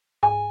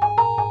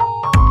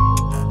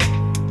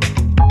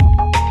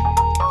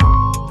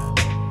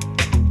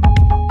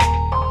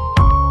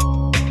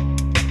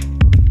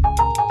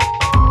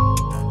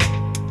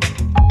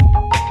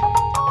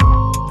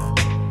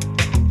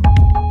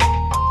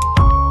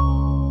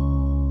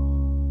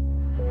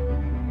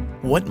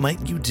What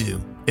might you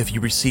do if you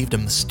received a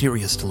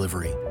mysterious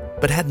delivery,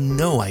 but had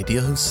no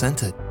idea who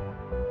sent it?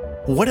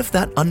 What if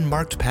that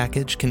unmarked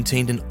package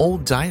contained an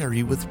old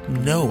diary with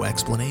no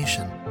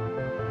explanation?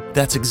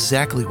 That's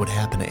exactly what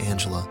happened to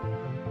Angela.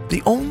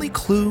 The only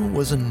clue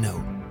was a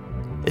note.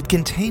 It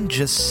contained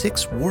just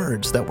 6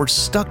 words that were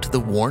stuck to the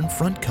worn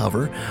front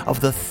cover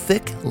of the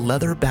thick,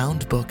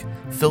 leather-bound book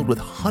filled with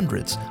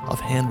hundreds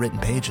of handwritten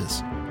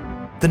pages.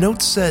 The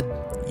note said,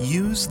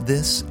 "Use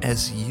this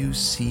as you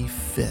see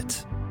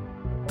fit."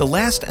 The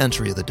last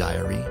entry of the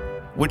diary,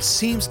 which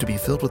seems to be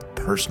filled with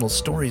personal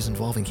stories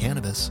involving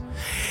cannabis,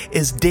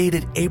 is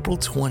dated April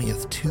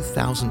 20th,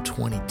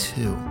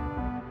 2022.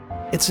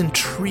 It's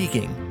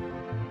intriguing.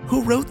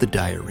 Who wrote the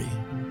diary?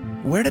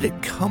 Where did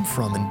it come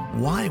from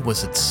and why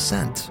was it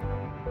sent?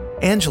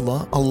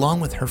 Angela, along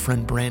with her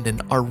friend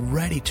Brandon, are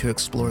ready to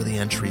explore the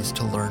entries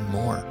to learn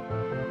more.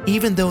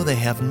 Even though they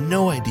have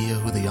no idea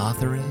who the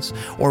author is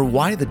or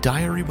why the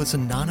diary was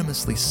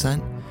anonymously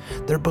sent,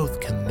 they're both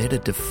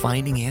committed to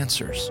finding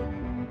answers.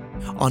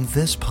 On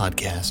this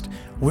podcast,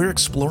 we're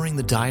exploring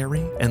the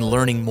diary and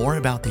learning more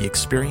about the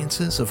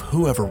experiences of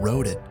whoever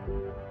wrote it.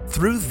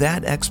 Through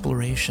that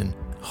exploration,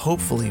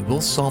 hopefully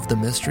we'll solve the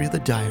mystery of the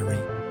diary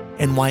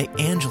and why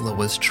Angela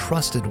was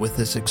trusted with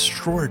this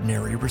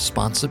extraordinary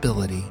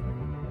responsibility.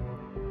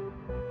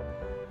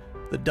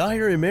 The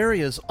Diary Mary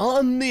is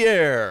on the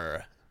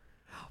air.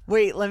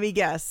 Wait, let me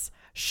guess.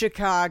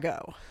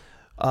 Chicago.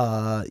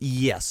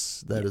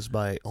 Yes, that is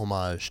my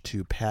homage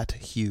to Pat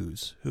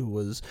Hughes,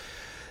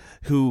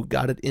 who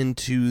got it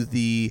into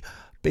the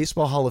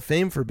Baseball Hall of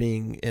Fame for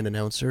being an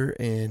announcer,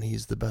 and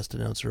he's the best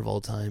announcer of all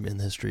time in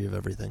the history of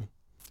everything.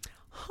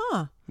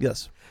 Huh.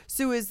 Yes.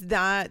 So is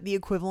that the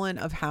equivalent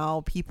of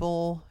how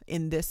people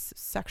in this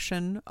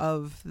section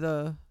of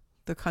the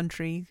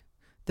country,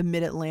 the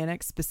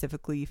Mid-Atlantic,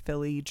 specifically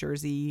Philly,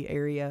 Jersey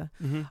area,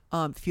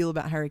 feel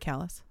about Harry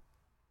Kalas?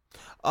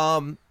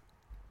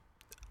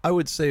 I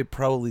would say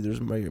probably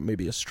there's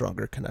maybe a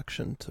stronger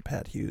connection to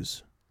Pat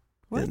Hughes.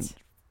 What?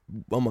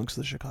 Amongst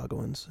the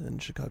Chicagoans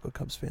and Chicago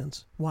Cubs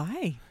fans.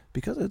 Why?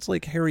 Because it's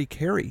like Harry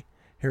Carey.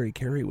 Harry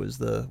Carey was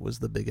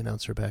the big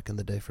announcer back in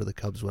the day for the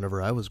Cubs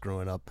whenever I was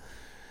growing up,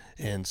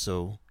 and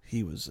so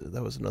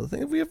that was another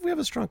thing. We have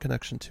a strong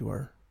connection to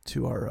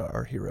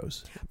our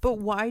heroes. But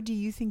why do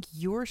you think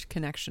your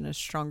connection is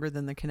stronger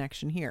than the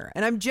connection here?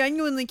 And I'm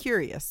genuinely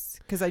curious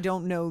because I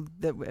don't know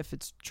that if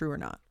it's true or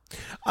not.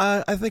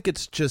 I think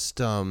it's just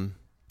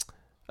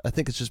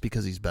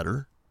because he's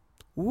better.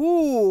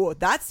 Ooh,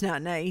 that's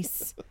not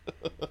nice.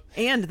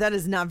 And that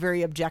is not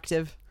very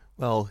objective.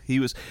 Well, he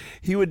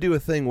would do a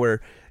thing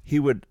where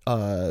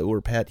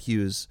where Pat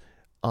Hughes,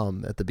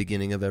 at the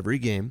beginning of every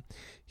game,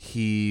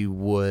 he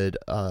would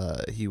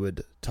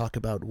talk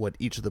about what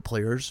each of the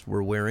players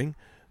were wearing.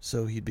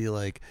 So he'd be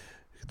like,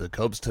 the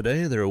Cubs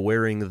today, they're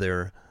wearing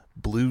their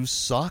blue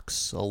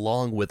socks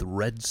along with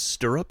red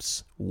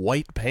stirrups,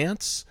 white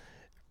pants,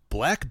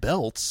 black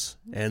belts,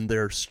 and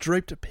their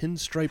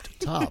pinstriped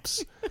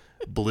tops.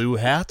 Blue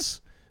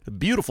hats. A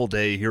beautiful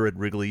day here at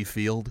Wrigley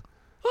Field.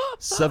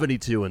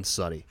 72 and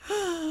sunny.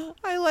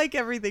 I like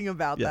everything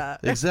about that.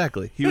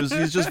 Exactly. He's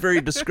just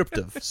very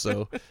descriptive.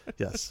 So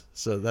yes.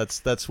 So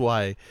that's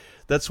why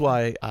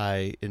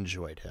I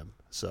enjoyed him.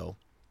 So.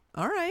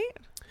 All right.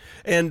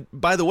 And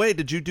by the way,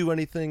 did you do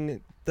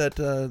anything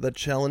that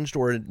challenged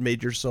or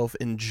made yourself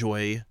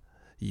enjoy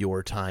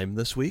your time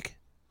this week?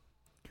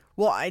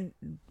 Well,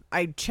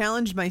 I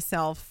challenged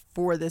myself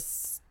for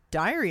this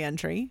diary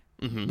entry.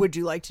 Mm-hmm. Would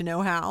you like to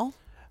know how?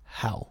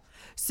 How?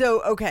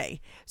 So,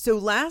 okay. So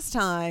last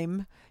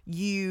time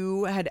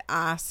you had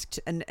asked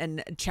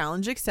and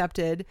challenge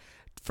accepted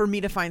for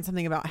me to find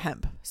something about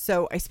hemp.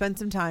 So I spent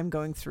some time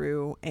going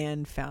through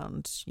and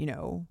found,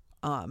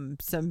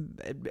 some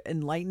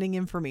enlightening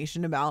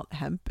information about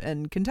hemp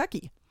in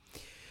Kentucky.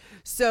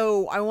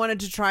 So I wanted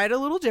to try it a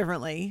little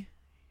differently.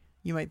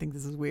 You might think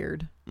this is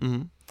weird.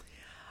 Mm-hmm.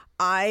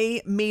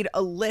 I made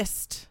a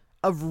list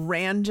of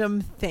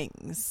random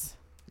things.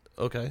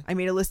 Okay. I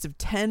made a list of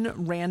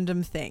 10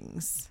 random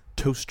things.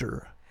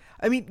 Toaster.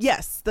 I mean,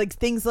 yes, like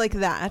things like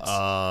that.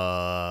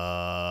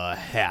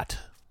 Hat.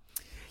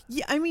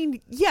 Yeah, I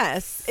mean,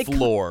 yes.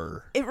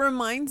 Floor. It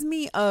reminds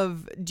me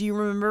of, do you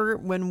remember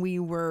when we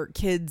were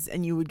kids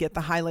and you would get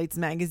the Highlights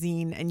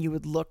magazine and you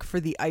would look for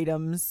the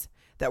items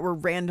that were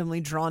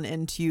randomly drawn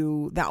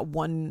into that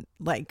one,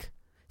 like,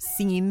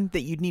 scene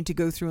that you'd need to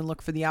go through and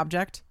look for the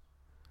object?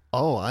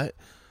 Oh,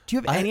 do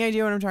you have any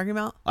idea what I'm talking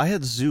about? I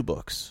had zoo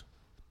books.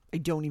 I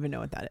don't even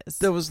know what that is.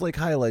 That was like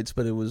Highlights,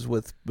 but it was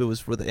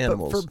for the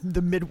animals. But for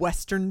the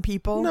Midwestern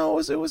people? No,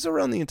 it was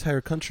around the entire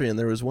country, and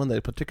there was one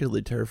that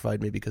particularly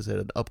terrified me because it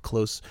had an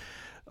up-close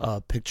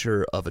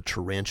picture of a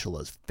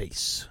tarantula's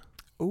face.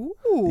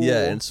 Ooh.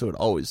 Yeah, and so it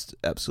always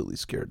absolutely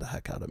scared the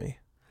heck out of me.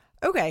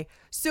 Okay,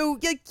 so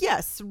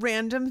yes,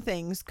 random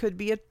things could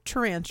be a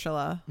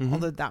tarantula,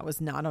 although that was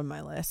not on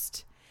my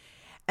list.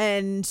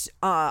 And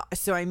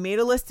so I made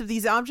a list of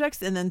these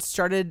objects and then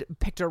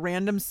picked a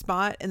random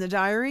spot in the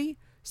diary,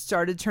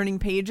 started turning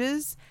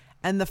pages,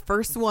 and the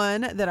first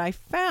one that I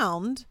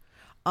found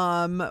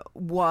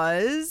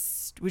Would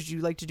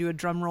you like to do a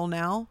drum roll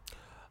now?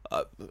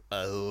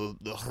 No.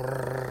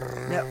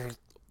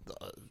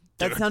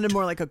 That sounded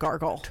more like a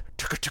gargle.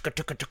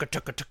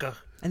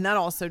 And that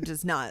also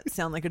does not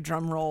sound like a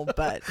drum roll,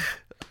 but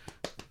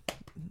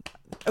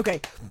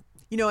okay.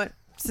 You know what?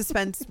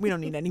 Suspense. We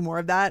don't need any more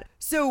of that.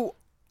 So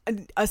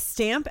a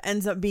stamp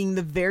ends up being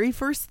the very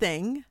first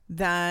thing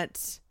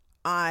that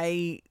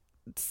I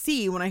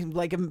see when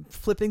I'm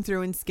flipping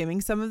through and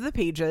skimming some of the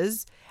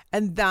pages.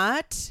 And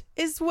that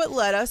is what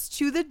led us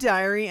to the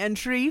diary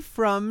entry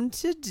from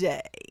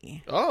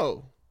today.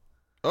 Oh,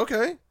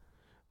 okay.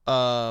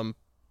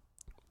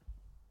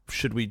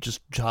 Should we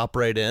just hop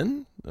right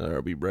in?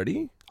 Are we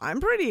ready? I'm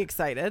pretty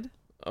excited.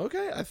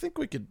 Okay, I think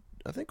we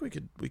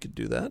could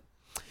do that.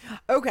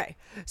 Okay,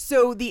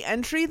 so the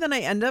entry that I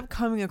end up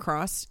coming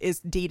across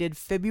is dated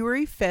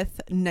February 5th,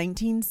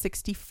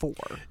 1964.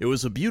 It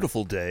was a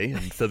beautiful day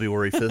on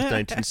February 5th,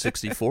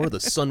 1964. The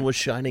sun was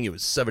shining. It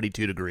was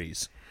 72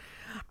 degrees.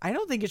 I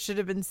don't think it should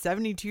have been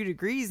 72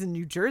 degrees in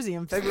New Jersey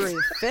on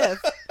February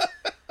 5th.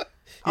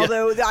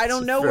 Although I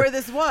don't know where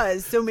this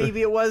was, so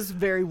maybe it was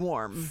very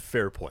warm.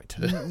 Fair point.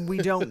 We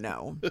don't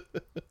know.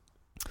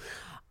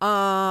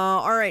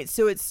 All right,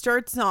 so it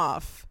starts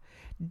off,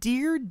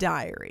 Dear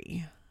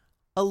Diary,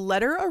 a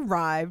letter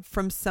arrived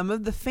from some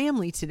of the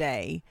family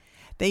today.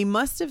 They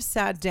must have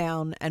sat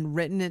down and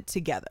written it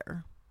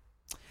together.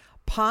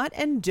 Pot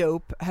and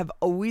dope have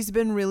always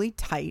been really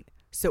tight,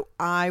 so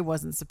I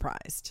wasn't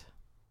surprised.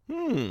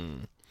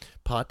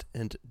 Pot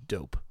and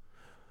dope.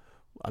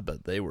 I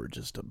bet they were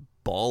just a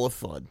ball of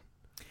fun.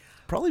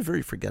 Probably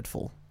very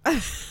forgetful.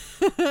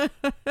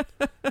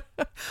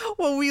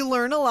 Well, we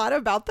learn a lot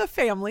about the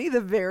family,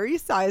 the very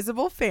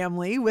sizable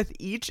family with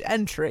each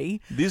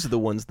entry. These are the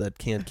ones that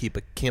can't keep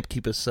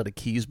a set of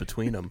keys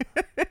between them.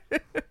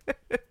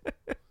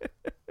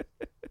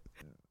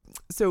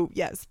 So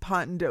yes,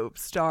 pot and dope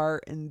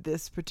star in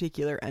this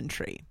particular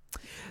entry.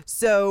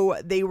 So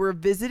they were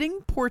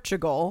visiting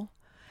Portugal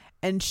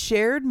and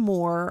shared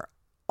more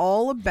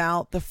all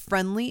about the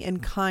friendly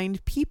and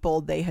kind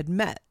people they had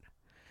met.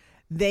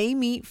 They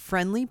meet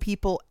friendly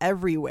people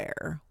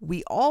everywhere.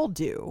 We all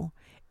do.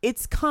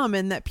 It's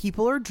common that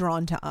people are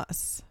drawn to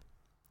us.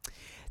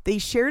 They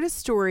shared a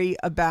story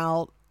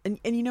about, and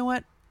you know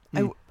what?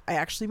 I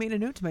actually made a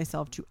note to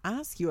myself to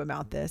ask you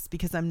about this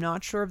because I'm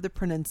not sure of the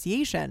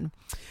pronunciation.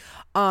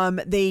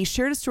 They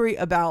shared a story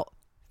about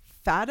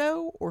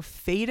fado or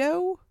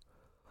fado,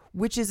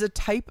 which is a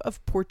type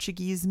of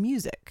Portuguese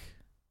music.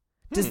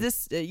 Does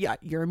this,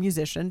 you're a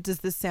musician.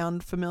 Does this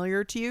sound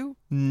familiar to you?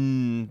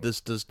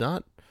 This does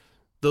not.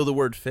 Though the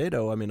word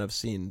fado, I mean, I've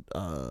seen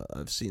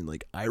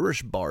like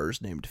Irish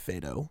bars named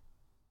Fado.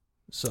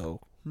 So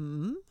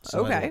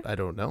Okay. I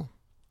don't know.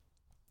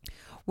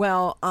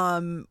 Well,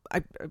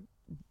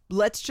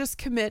 let's just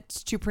commit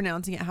to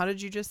pronouncing it. How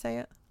did you just say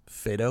it?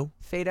 Fado.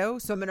 Fado.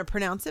 So I'm going to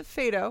pronounce it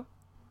Fado.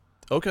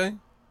 Okay.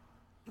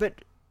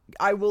 But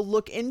I will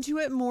look into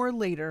it more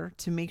later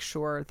to make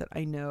sure that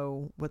I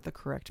know what the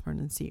correct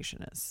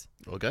pronunciation is.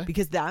 Okay.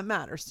 Because that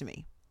matters to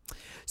me.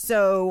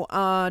 So,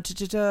 a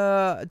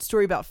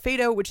story about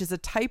fado, which is a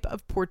type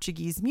of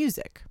Portuguese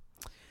music.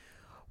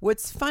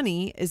 What's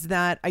funny is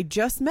that I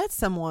just met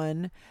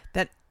someone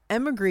that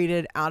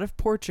emigrated out of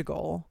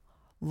Portugal.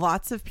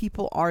 Lots of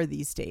people are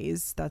these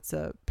days. That's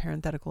a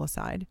parenthetical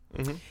aside.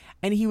 Mm-hmm.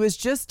 And he was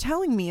just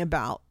telling me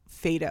about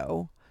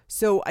fado.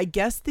 So I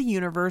guess the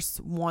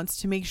universe wants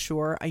to make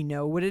sure I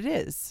know what it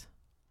is.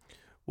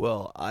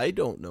 Well, I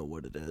don't know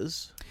what it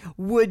is.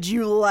 Would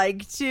you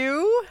like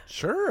to?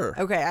 Sure.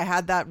 Okay, I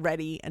had that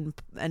ready and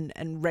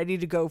ready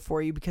to go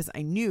for you because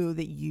I knew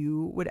that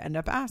you would end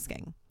up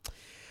asking.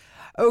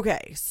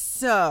 Okay,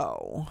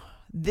 so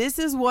this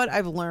is what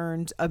I've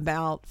learned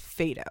about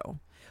fado,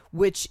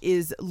 which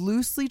is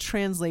loosely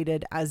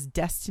translated as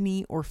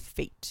destiny or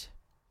fate.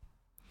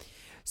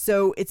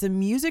 So it's a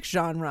music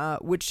genre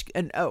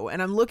and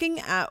I'm looking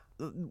at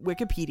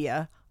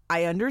Wikipedia.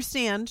 I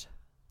understand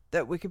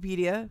that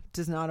Wikipedia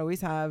does not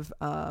always have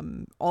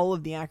all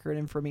of the accurate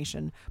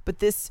information, but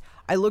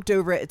I looked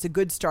over it. It's a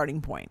good starting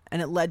point,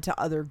 and it led to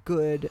other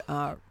good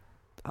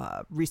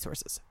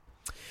resources.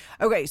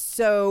 Okay,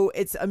 so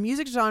it's a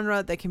music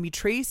genre that can be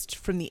traced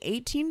from the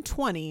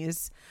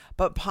 1820s,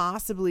 but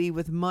possibly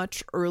with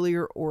much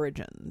earlier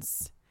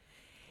origins.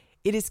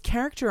 It is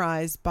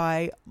characterized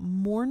by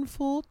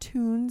mournful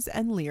tunes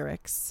and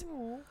lyrics,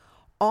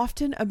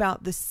 often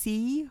about the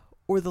sea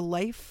or the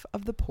life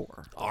of the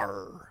poor.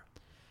 Arr.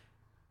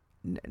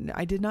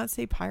 I did not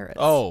say pirates.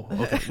 Oh,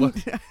 okay.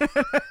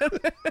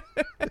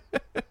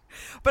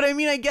 But I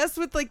mean, I guess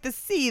with like the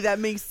sea, that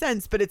makes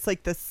sense, but it's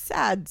like the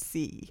sad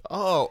sea.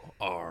 Oh,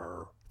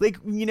 arr. Like,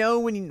 you know,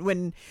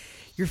 when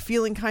you're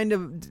feeling kind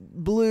of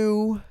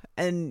blue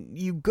and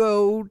you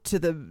go to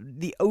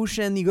the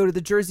ocean, you go to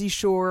the Jersey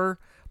Shore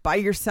by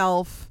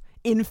yourself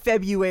in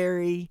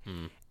February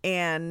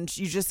and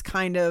you just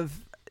kind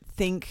of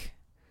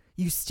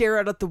you stare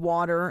out at the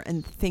water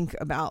and think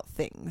about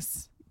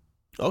things.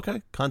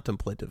 Okay.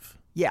 Contemplative.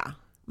 Yeah.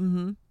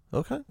 Mm-hmm.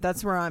 Okay.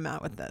 That's where I'm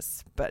at with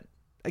this. But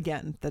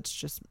again, that's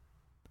just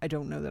I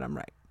don't know that I'm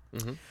right.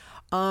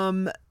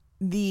 Mm-hmm.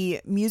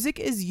 The music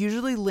is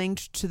usually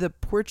linked to the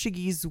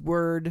Portuguese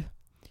word.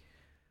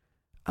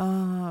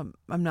 I'm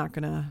not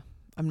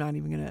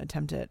even gonna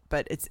attempt it,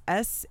 but it's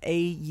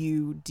Saudade.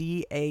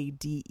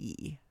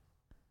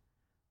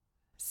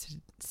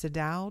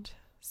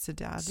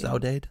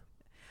 Saudade.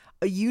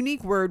 A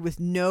unique word with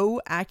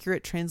no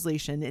accurate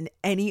translation in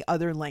any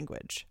other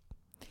language.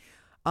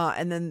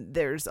 And then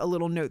there's a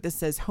little note that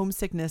says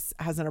homesickness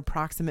has an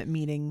approximate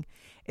meaning.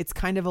 It's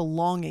kind of a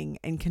longing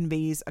and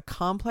conveys a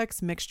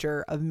complex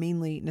mixture of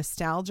mainly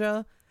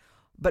nostalgia,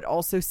 but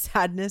also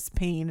sadness,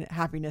 pain,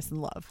 happiness,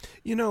 and love.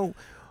 You know,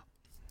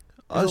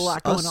 there's a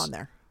lot going on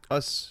there.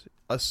 Us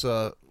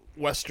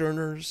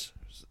Westerners,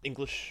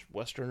 English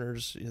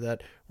Westerners,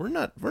 that we're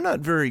not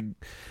very,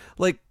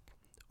 like,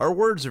 our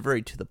words are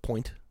very to the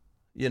point.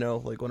 You know,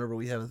 like whenever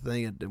we have a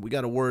thing and we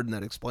got a word and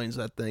that explains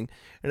that thing.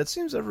 And it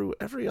seems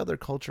every other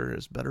culture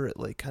is better at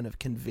like kind of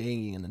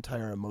conveying an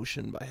entire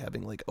emotion by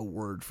having like a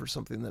word for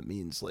something that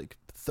means like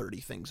 30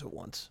 things at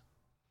once.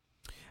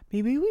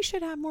 Maybe we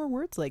should have more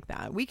words like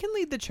that. We can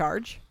lead the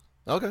charge.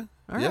 Okay.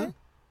 All right.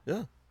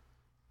 Yeah.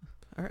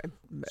 All right.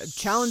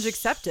 Challenge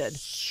accepted.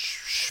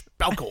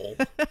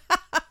 Spelkel.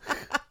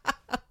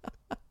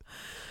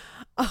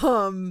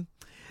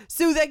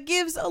 So that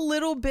gives a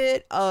little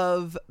bit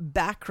of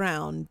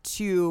background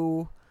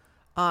to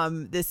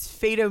this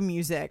Fado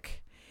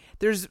music.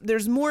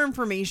 There's more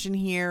information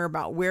here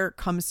about where it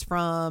comes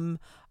from.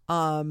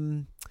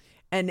 And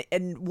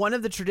one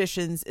of the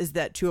traditions is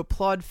that to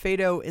applaud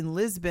Fado in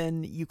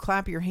Lisbon, you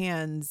clap your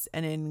hands,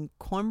 and in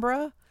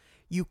Coimbra,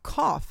 you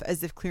cough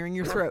as if clearing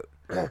your throat.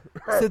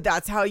 So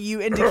that's how you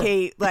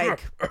indicate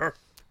like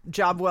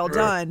job well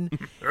done.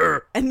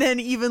 And then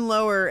even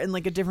lower in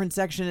like a different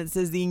section, it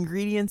says the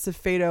ingredients of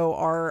Fado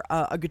are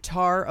a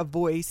guitar, a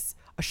voice,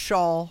 a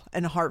shawl,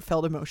 and a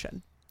heartfelt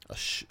emotion.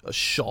 A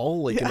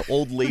shawl, like an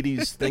old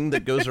lady's thing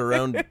that goes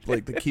around,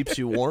 like that keeps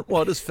you warm.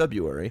 Well, it is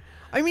February.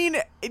 I mean,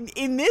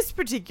 in this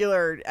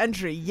particular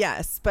entry,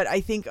 yes, but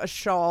I think a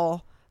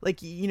shawl,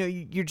 like, you know,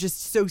 you're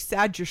just so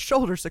sad your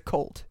shoulders are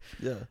cold.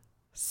 Yeah.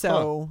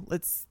 So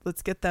let's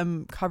get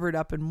them covered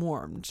up and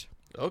warmed.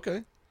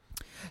 Okay.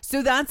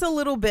 So that's a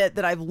little bit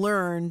that I've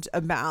learned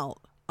about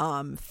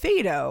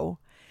Fado.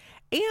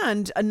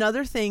 And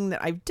another thing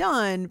that I've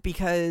done,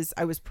 because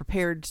I was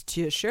prepared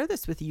to share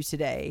this with you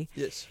today,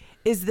 yes,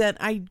 is that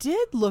I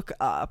did look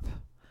up.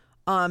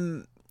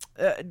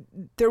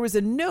 There was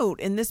a note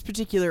in this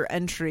particular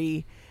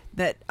entry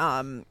that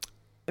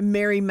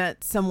Mary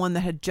met someone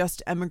that had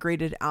just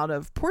emigrated out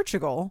of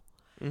Portugal.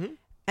 Mm-hmm.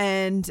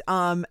 And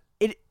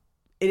it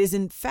is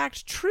in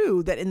fact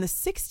true that in the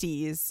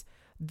 60s,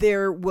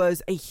 there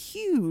was a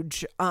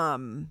huge a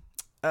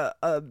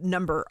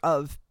number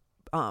of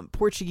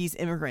Portuguese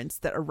immigrants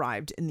that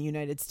arrived in the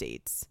United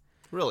States.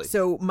 Really?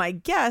 So my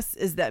guess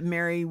is that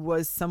Mary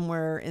was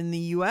somewhere in the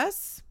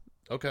U.S.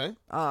 Okay.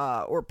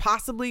 Or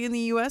possibly in the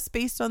U.S.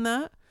 based on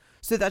that.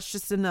 So that's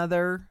just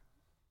another,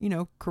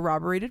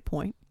 corroborated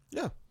point.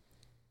 Yeah.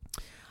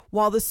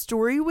 While the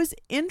story was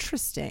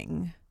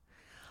interesting,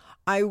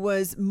 I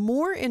was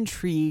more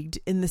intrigued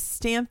in the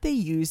stamp they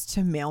used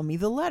to mail me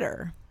the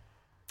letter.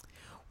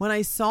 When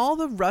I saw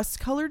the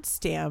rust-colored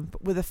stamp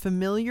with a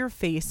familiar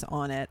face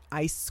on it,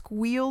 I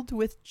squealed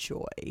with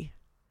joy.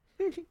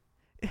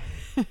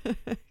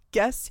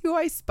 Guess who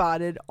I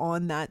spotted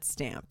on that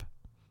stamp?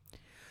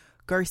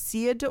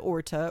 Garcia de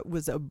Orta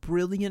was a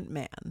brilliant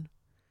man.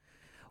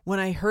 When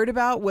I heard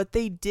about what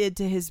they did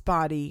to his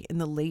body in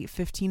the late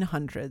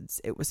 1500s,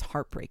 it was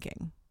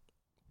heartbreaking.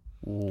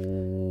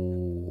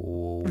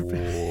 What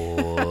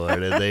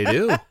did they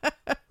do?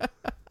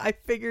 I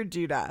figured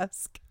you'd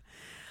ask.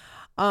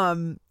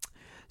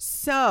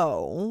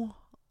 So,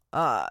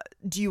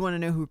 do you want to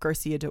know who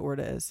Garcia de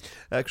Orta is?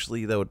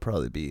 Actually, that would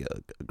probably be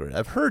a great.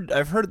 I've heard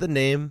the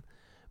name,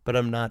 but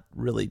I'm not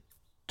really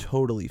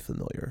totally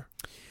familiar.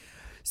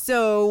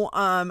 So,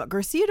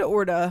 Garcia de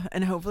Orta,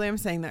 and hopefully I'm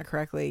saying that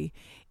correctly,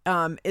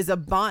 is a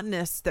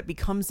botanist that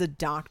becomes a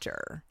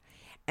doctor,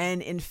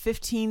 and in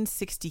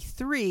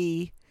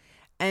 1563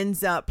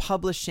 ends up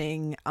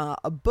publishing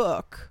a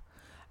book.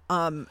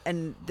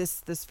 And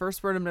this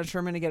first word, I'm not sure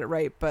I'm going to get it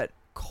right, but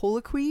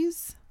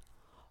colloquies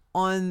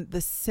on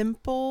the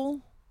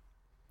simple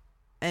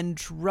and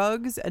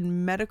drugs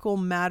and medical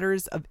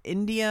matters of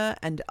India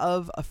and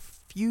of a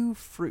few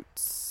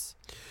fruits.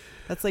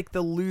 That's like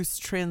the loose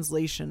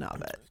translation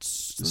of it.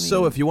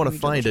 So if you want to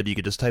find it, you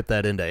could just type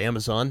that into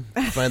Amazon.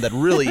 Find that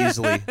really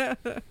easily.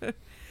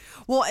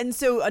 Well, and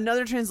so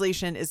another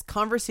translation is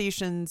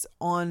Conversations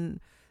on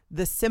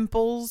the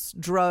Simples,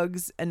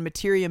 Drugs, and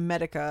Materia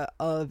Medica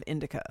of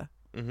Indica.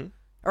 Mm-hmm.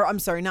 Or I'm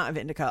sorry, not of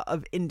Indica,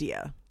 of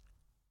India.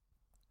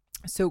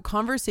 So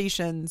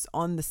Conversations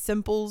on the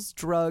Simples,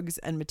 Drugs,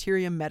 and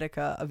Materia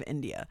Medica of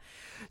India.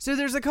 So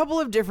there's a couple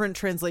of different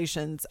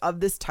translations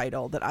of this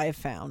title that I have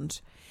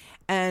found.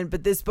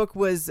 But this book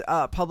was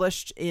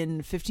published in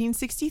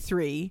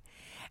 1563.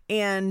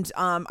 And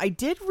I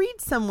did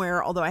read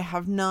somewhere, although I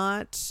have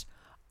not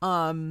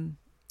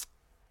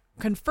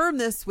confirm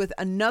this with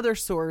another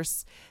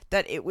source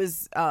that it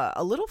was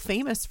a little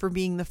famous for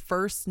being the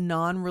first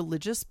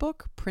non-religious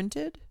book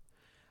printed.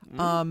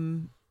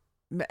 And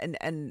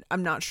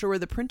I'm not sure where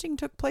the printing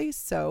took place,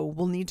 so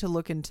we'll need to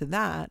look into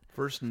that.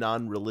 First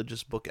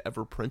non-religious book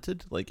ever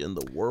printed, like in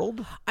the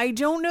world? I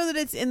don't know that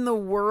it's in the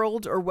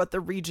world or what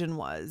the region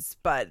was,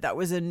 but that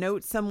was a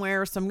note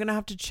somewhere, so I'm going to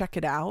have to check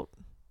it out.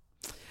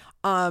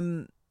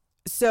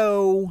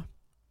 So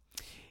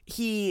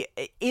he,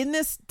 in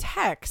this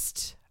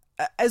text,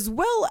 as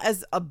well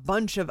as a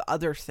bunch of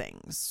other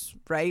things,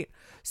 right?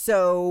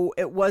 So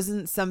it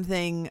wasn't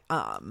something,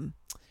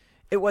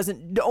 it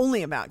wasn't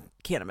only about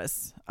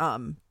cannabis,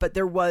 but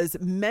there was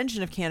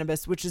mention of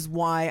cannabis, which is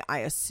why I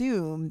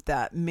assume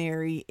that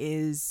Mary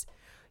is,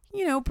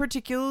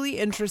 particularly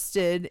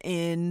interested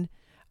in,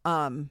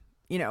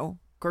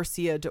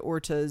 Garcia de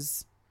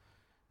Orta's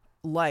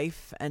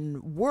life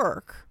and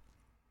work.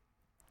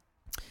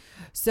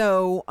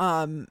 So,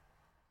 and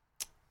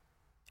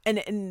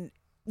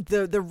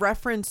the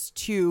reference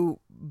to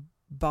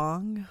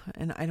bong,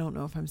 and I don't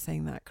know if I'm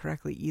saying that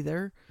correctly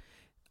either,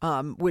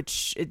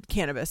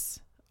 cannabis,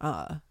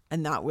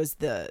 and that was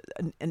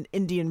an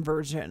Indian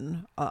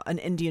version, an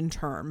Indian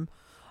term,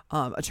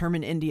 a term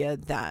in India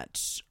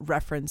that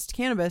referenced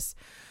cannabis,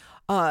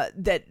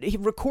 that he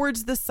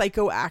records the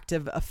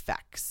psychoactive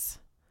effects.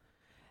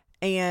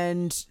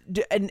 And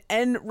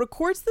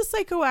records the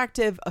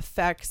psychoactive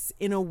effects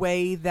in a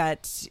way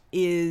that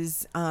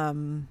is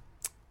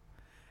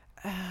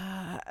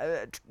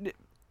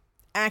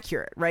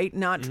accurate, right?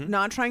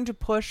 Not trying to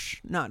push,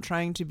 not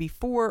trying to be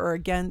for or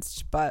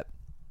against, but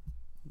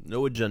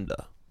no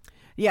agenda.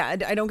 Yeah,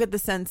 I don't get the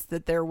sense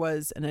that there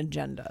was an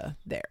agenda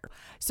there.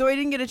 So I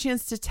didn't get a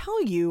chance to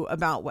tell you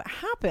about what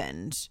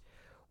happened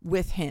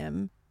with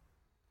him.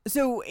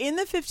 So in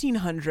the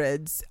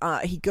 1500s,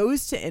 he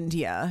goes to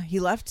India. He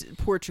left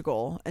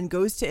Portugal and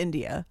goes to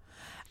India.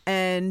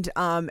 And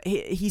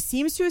he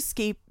seems to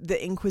escape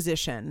the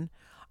Inquisition.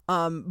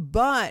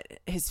 But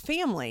his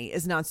family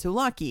is not so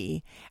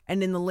lucky.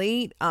 And in the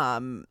late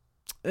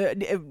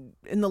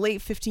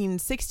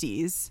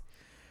 1560s,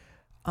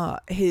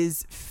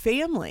 his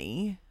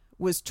family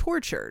was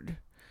tortured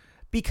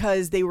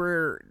because they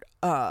were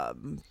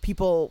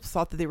people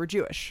thought that they were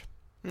Jewish.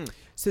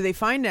 So they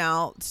find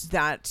out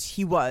that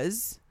he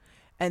was,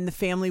 and the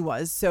family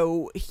was.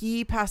 So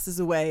he passes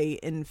away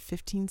in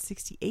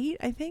 1568,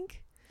 I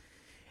think.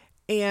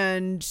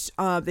 And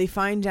they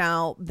find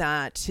out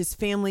that his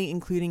family,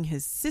 including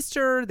his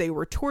sister, they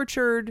were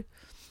tortured.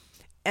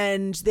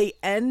 And they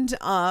end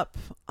up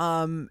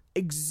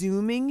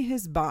exhuming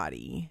his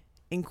body.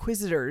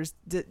 Inquisitors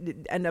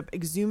end up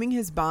exhuming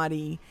his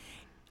body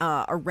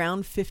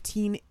around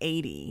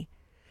 1580,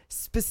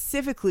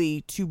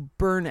 specifically to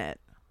burn it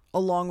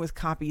along with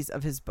copies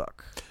of his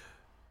book.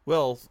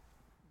 Well,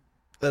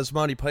 as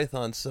Monty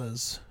Python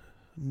says,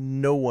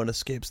 no one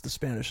escapes the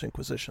Spanish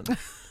Inquisition.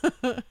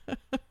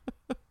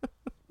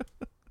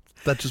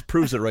 That just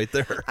proves it right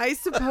there. I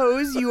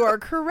suppose you are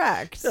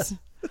correct.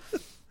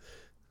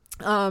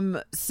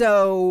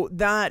 So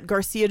that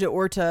Garcia de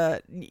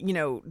Orta,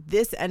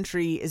 this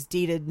entry is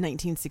dated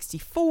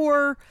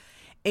 1964,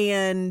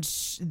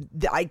 and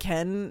I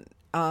can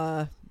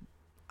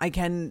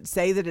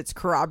say that it's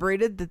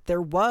corroborated that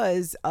there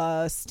was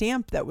a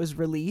stamp that was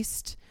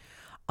released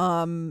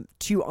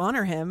to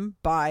honor him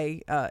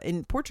by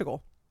in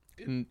Portugal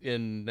in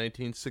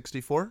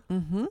 1964.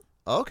 Mm-hmm.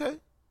 Okay.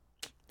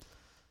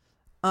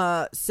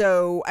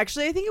 So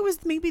actually, I think it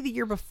was maybe the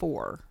year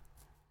before.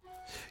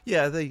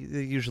 Yeah, they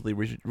usually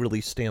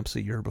release stamps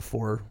a year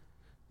before.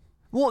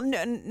 Well, no,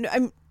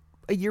 I'm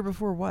a year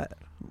before what?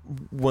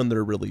 When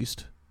they're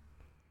released.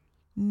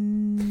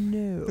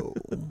 No.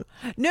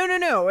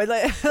 No.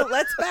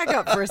 Let's back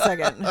up for a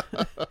second.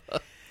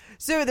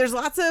 So there's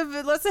lots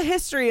of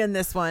history in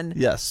this one.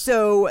 Yes.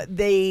 So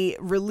they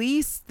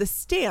released the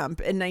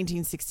stamp in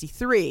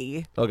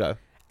 1963. Okay.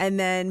 And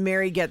then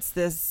Mary gets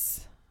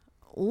this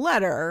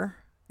letter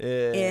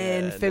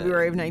in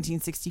February of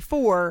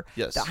 1964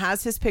 yes. that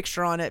has his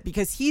picture on it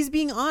because he's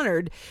being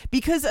honored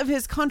because of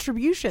his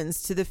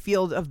contributions to the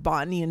field of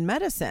botany and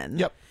medicine.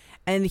 Yep.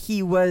 And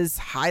he was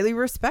highly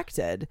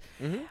respected.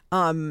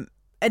 Mm-hmm.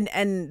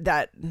 And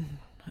that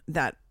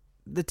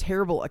the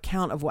terrible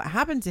account of what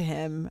happened to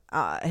him,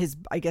 his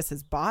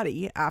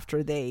body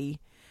after they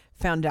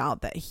found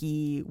out that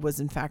he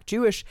was in fact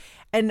Jewish.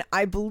 And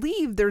I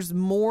believe there's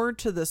more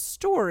to the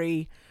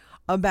story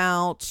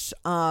about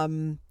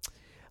the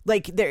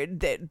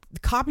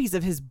copies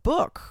of his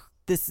book,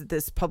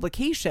 this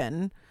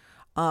publication,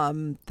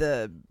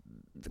 the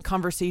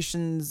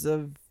Conversations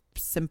of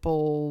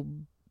Simple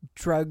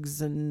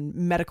Drugs and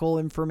Medical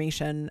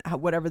Information,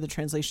 whatever the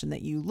translation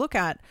that you look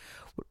at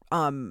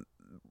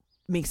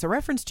makes a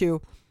reference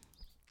to.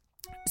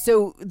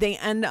 So they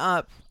end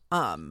up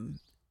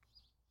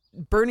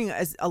burning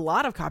a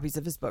lot of copies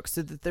of his book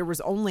so that there was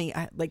only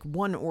like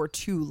one or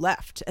two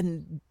left.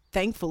 And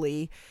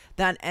thankfully,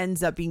 that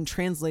ends up being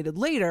translated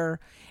later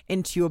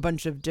into a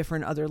bunch of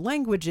different other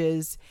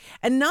languages.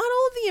 And not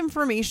all of the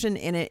information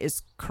in it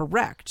is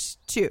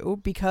correct, too,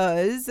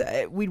 because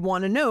we'd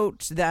want to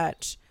note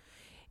that,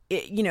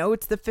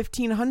 it's the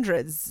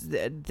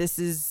 1500s. This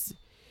is...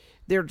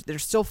 They're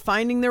still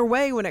finding their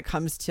way when it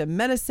comes to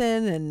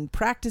medicine and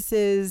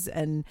practices.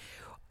 And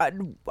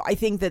I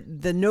think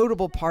that the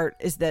notable part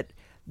is that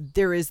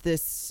there is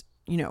this,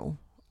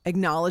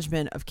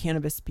 acknowledgement of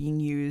cannabis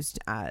being used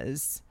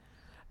as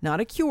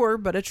not a cure,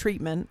 but a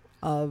treatment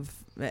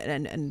of,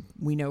 and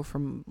we know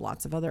from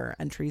lots of other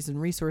entries and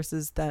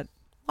resources that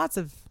lots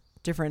of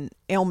different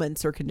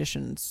ailments or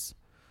conditions.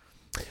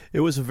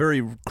 It was a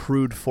very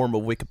crude form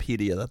of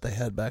Wikipedia that they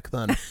had back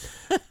then.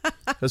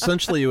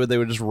 Essentially, they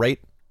would just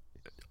write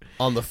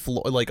on the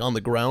floor, like on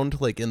the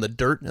ground, like in the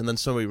dirt, and then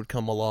somebody would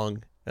come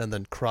along and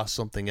then cross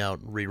something out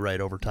and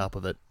rewrite over top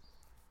of it.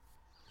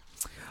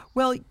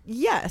 Well,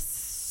 yes.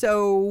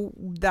 So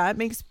that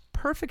makes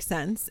perfect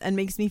sense and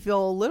makes me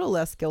feel a little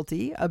less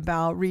guilty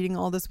about reading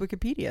all this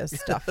Wikipedia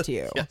stuff to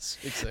you. Yes,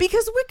 exactly.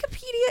 Because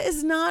Wikipedia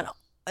is not,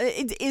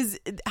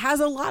 it has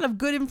a lot of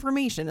good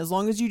information as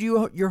long as you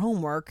do your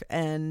homework.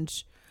 And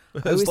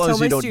as long as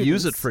you don't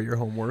use it for your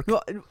homework.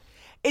 Well,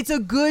 it's a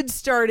good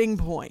starting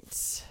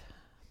point.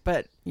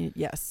 But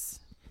yes,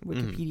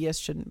 Wikipedia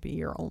shouldn't be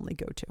your only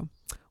go-to.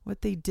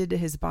 What they did to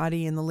his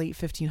body in the late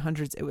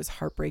 1500s, it was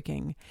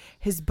heartbreaking.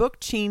 His book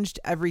changed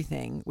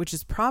everything, which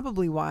is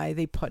probably why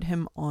they put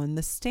him on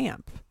the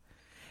stamp.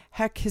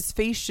 Heck, his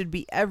face should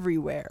be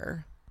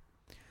everywhere.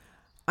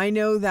 I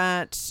know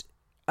that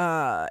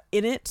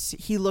in it,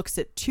 he looks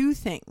at two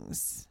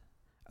things.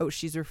 Oh,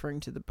 she's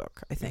referring to the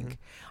book, I think.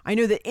 I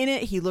know that in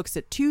it, he looks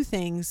at two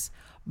things: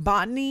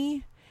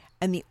 botany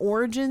and the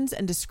origins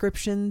and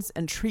descriptions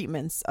and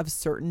treatments of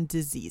certain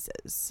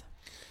diseases.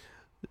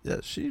 Yeah,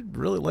 she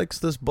really likes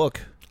this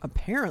book.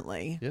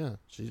 Apparently. Yeah,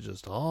 she's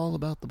just all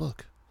about the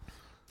book.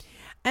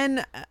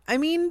 And I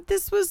mean,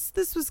 this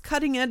was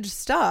cutting edge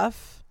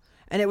stuff,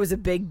 and it was a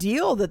big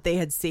deal that they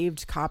had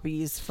saved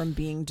copies from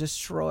being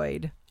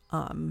destroyed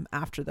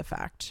after the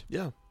fact.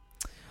 Yeah.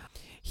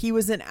 He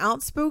was an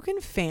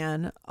outspoken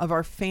fan of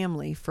our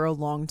family for a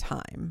long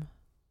time.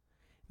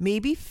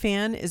 Maybe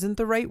fan isn't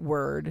the right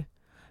word.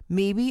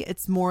 Maybe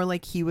it's more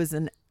like he was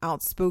an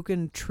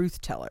outspoken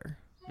truth teller.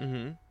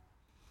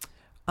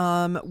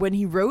 When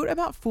he wrote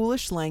about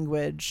foolish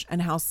language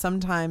and how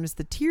sometimes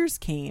the tears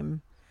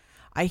came,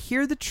 I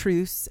hear the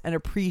truths and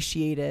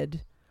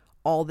appreciated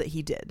all that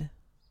he did.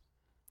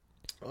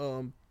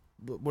 When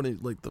he,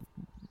 like,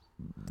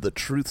 the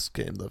truths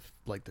came, the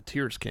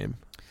tears came.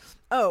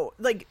 Oh,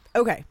 like,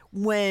 okay.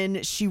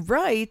 When she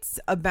writes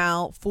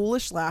about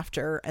foolish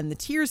laughter and the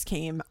tears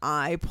came,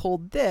 I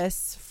pulled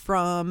this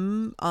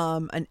from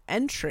an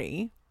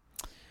entry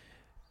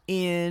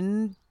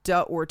in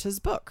Da Orta's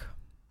book.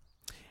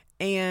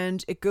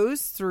 And it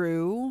goes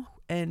through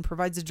and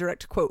provides a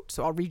direct quote.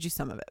 So I'll read you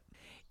some of it.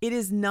 It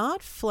is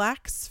not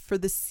flax, for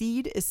the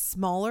seed is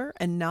smaller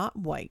and not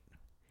white.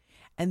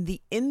 And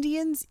the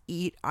Indians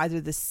eat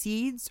either the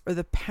seeds or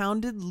the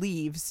pounded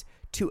leaves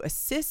to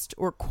assist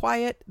or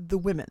quiet the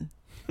women.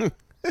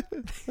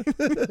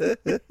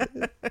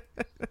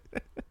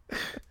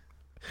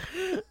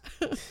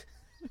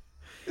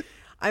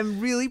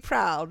 I'm really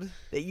proud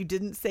that you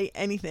didn't say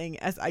anything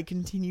as I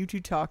continue to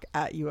talk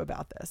at you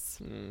about this.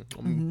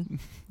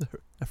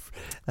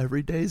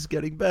 Every day's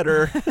getting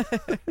better.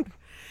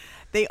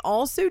 They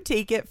also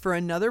take it for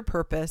another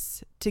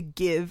purpose, to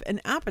give an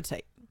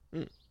appetite.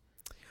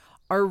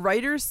 Our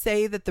writers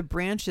say that the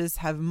branches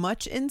have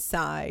much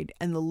inside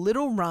and the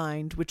little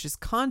rind, which is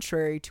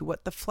contrary to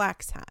what the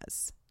flax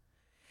has.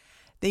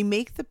 They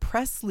make the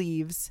pressed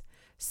leaves,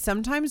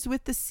 sometimes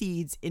with the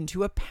seeds,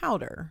 into a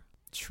powder.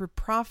 To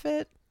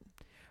profit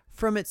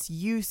from its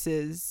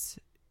uses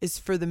is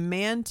for the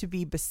man to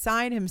be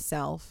beside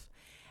himself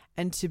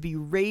and to be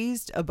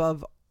raised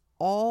above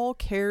all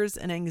cares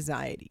and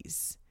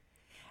anxieties.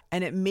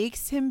 And it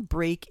makes him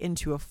break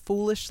into a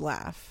foolish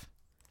laugh.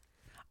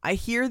 I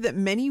hear that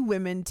many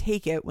women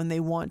take it when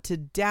they want to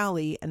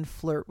dally and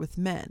flirt with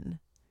men.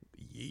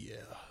 Yeah.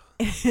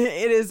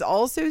 It is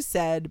also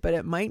said, but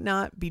it might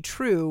not be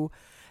true,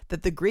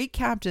 that the great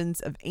captains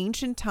of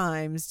ancient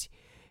times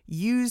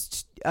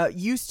used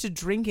to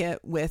drink it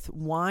with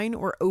wine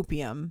or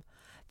opium,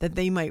 that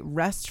they might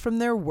rest from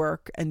their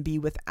work and be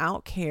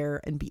without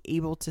care and be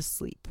able to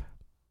sleep.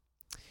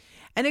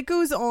 And it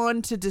goes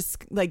on to this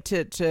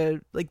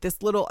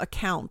little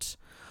account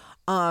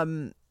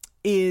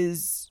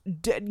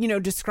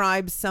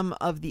describes some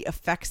of the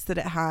effects that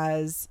it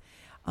has.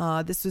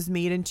 This was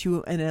made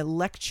into an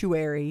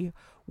electuary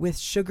with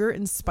sugar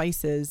and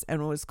spices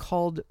and was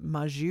called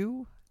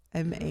Maju,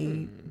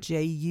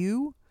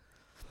 Maju.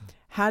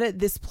 Had it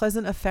this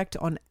pleasant effect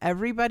on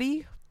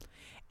everybody?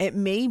 It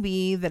may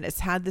be that it's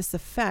had this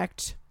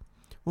effect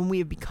when we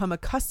have become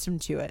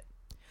accustomed to it.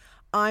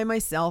 I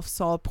myself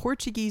saw a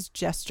Portuguese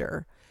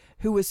jester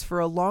who was for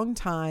a long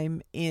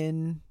time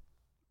in,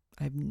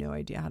 I have no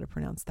idea how to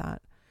pronounce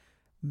that,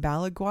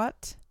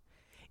 Balaguat,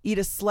 eat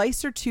a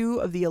slice or two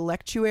of the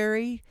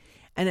electuary,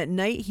 and at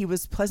night he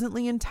was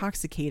pleasantly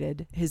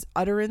intoxicated. His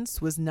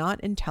utterance was not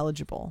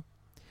intelligible.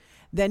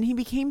 Then he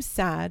became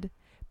sad,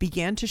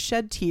 began to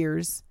shed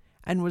tears,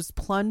 and was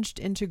plunged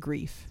into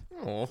grief.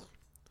 Oh,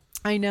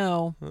 I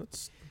know.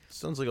 that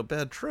sounds like a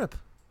bad trip.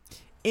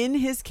 In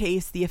his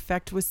case, the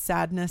effect was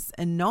sadness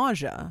and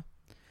nausea.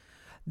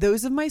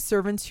 Those of my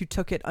servants who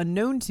took it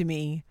unknown to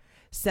me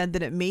said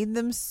that it made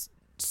them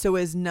so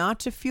as not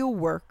to feel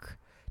work,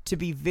 to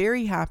be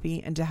very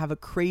happy, and to have a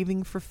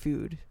craving for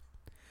food.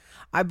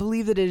 I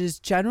believe that it is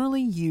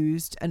generally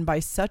used, and by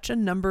such a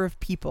number of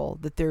people,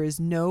 that there is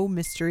no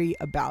mystery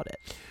about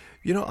it.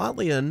 You know,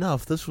 oddly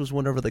enough, this was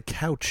whenever the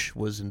couch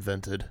was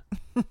invented.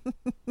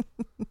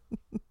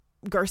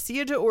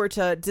 Garcia de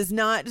Orta does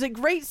not,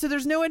 right, so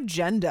there's no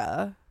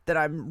agenda that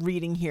I'm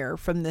reading here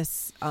from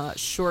this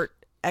short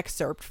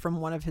excerpt from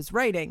one of his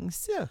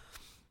writings. Yeah.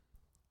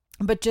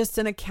 But just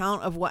an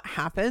account of what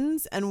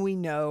happens, and we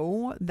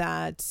know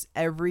that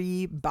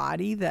every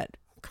body that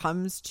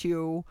comes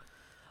to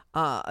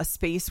a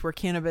space where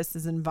cannabis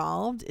is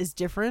involved is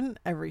different.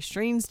 Every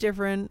strain's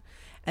different,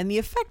 and the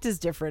effect is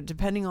different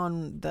depending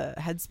on the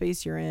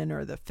headspace you're in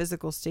or the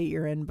physical state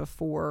you're in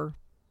before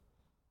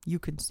you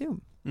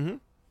consume. Mm-hmm.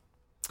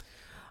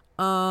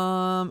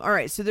 All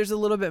right, so there's a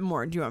little bit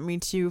more. Do you want me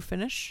to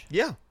finish?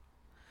 Yeah.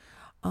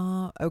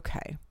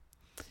 Okay.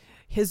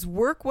 His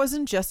work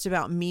wasn't just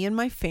about me and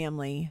my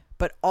family,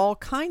 but all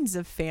kinds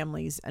of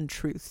families and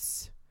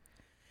truths.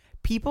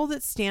 People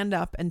that stand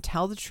up and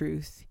tell the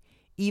truth,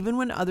 even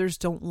when others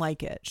don't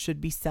like it, should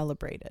be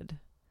celebrated.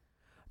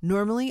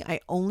 Normally,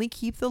 I only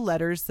keep the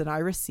letters that I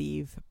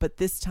receive, but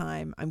this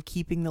time I'm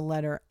keeping the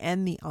letter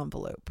and the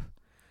envelope.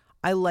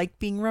 I like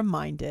being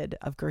reminded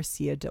of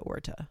Garcia de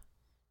Orta.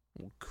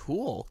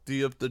 Cool. Do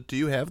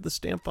you have the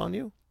stamp on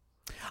you?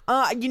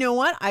 You know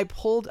what? I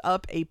pulled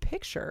up a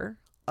picture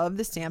of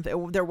the stamp.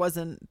 There was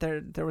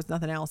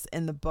nothing else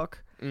in the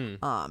book.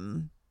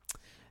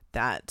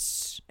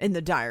 That in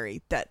the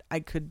diary that I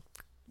could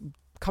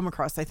come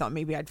across. I thought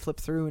maybe I'd flip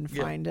through and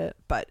find it,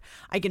 but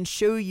I can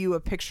show you a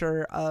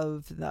picture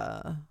of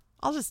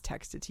I'll just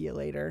text it to you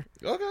later.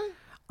 Okay.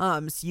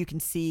 So you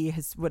can see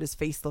what his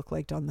face looked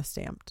like on the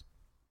stamp.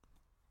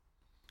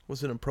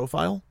 Was it in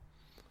profile?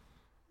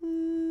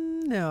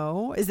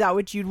 No. Is that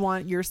what you'd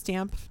want your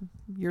stamp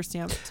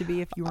to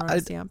be if you were on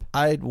a stamp?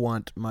 I'd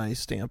want my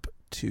stamp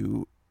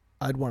to.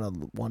 I'd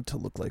want to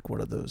look like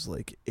one of those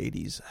like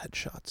 80s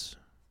headshots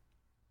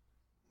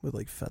with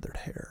like feathered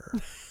hair.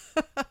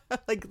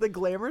 Like the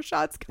glamour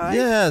shots kind?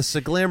 Yes,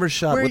 a glamour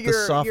shot where with the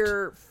soft.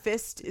 Your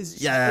fist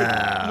is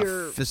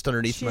your fist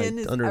underneath chin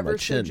my is under ever my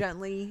chin, so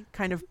gently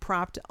kind of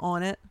propped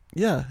on it.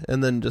 Yeah,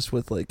 and then just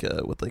with like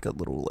a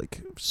little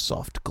like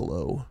soft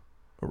glow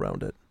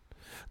around it,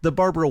 the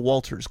Barbara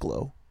Walters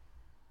glow.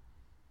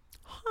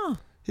 Huh.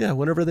 Yeah,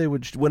 whenever they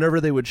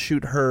would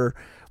shoot her,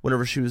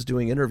 whenever she was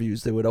doing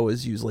interviews, they would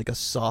always use like a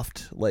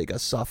soft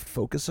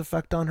focus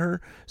effect on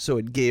her, so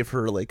it gave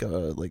her like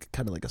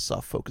kind of like a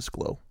soft focus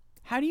glow.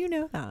 How do you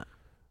know that?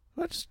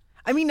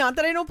 I mean, not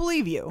that I don't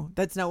believe you.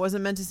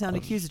 Wasn't meant to sound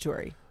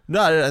accusatory.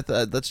 No,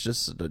 that's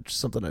just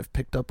something I've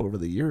picked up over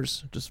the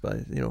years, just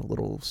by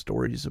little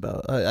stories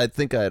about. I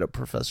think I had a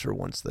professor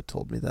once that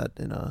told me that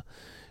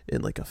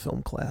in like a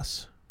film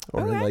class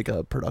or in like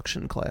a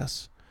production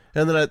class,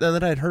 and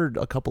then I'd heard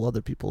a couple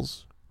other people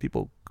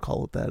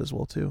call it that as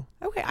well too.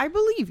 Okay, I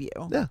believe you.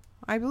 Yeah,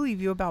 I believe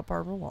you about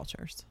Barbara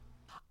Walters.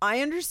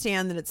 I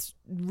understand that it's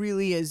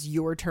really is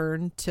your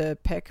turn to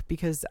pick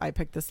because I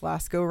picked this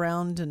last go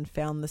round and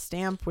found the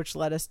stamp, which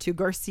led us to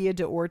Garcia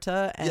de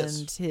Orta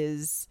and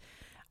his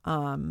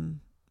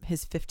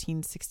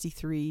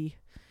 1563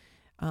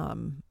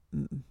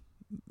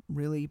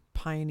 really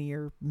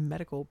pioneer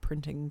medical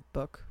printed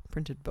book.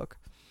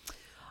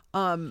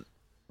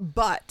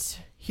 But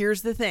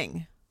here's the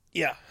thing.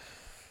 Yeah.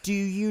 Do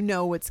you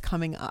know what's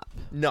coming up?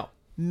 No.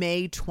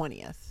 May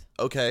 20th.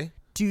 Okay.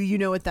 Do you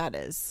know what that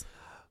is?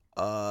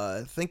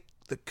 I think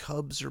the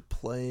Cubs are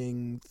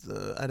playing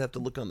I'd have to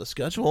look on the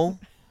schedule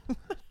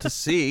to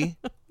see.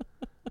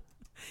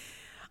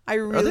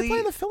 Are they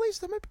playing the Phillies?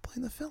 They might be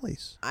playing the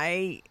Phillies.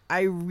 I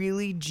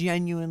really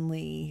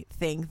genuinely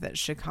think that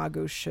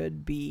Chicago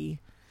should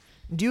be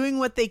doing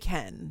what they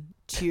can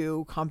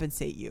to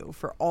compensate you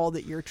for all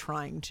that you're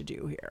trying to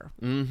do here.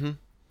 Mm-hmm.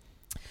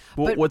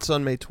 Well, what's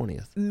on May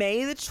 20th?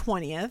 May the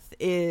 20th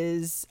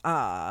is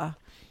the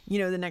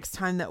next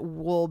time that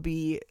we'll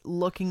be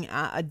looking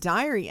at a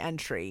diary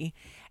entry,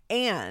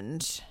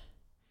 and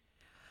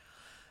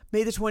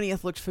May the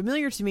 20th looked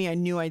familiar to me. I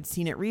knew I'd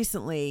seen it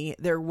recently.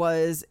 There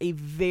was a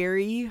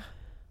very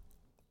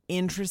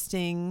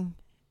interesting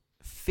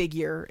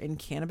figure in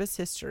cannabis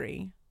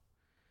history,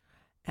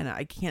 and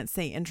I can't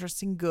say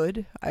interesting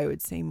good. I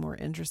would say more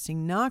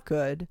interesting not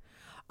good,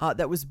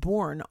 that was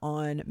born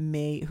on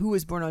May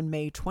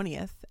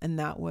 20th, and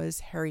that was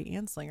Harry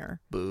Anslinger.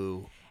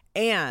 Boo.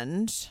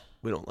 And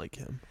we don't like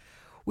him.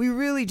 We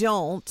really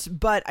don't,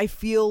 but I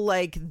feel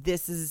like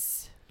this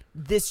is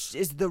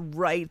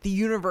the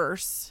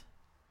universe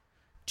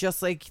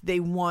just like the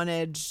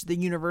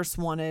universe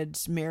wanted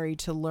Mary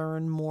to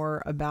learn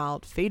more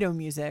about Fado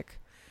music.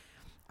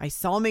 I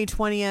saw May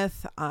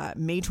 20th.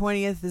 May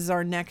 20th is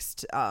our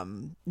next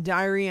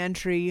diary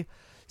entry.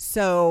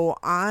 So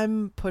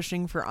I'm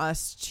pushing for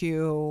us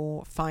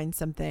to find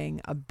something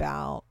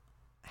about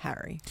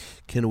Harry.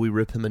 Can we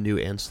rip him a new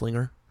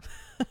Anslinger?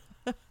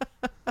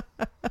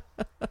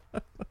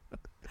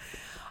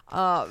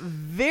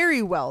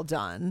 Very well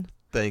done.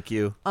 Thank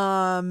you.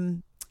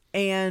 And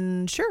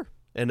sure.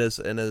 And as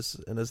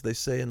they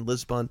say in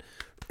Lisbon,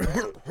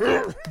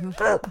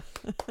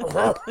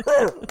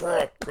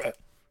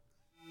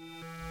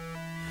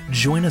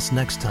 Join us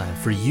next time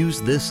for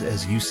Use This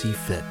As You See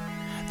Fit,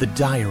 the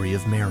Diary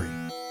of Mary.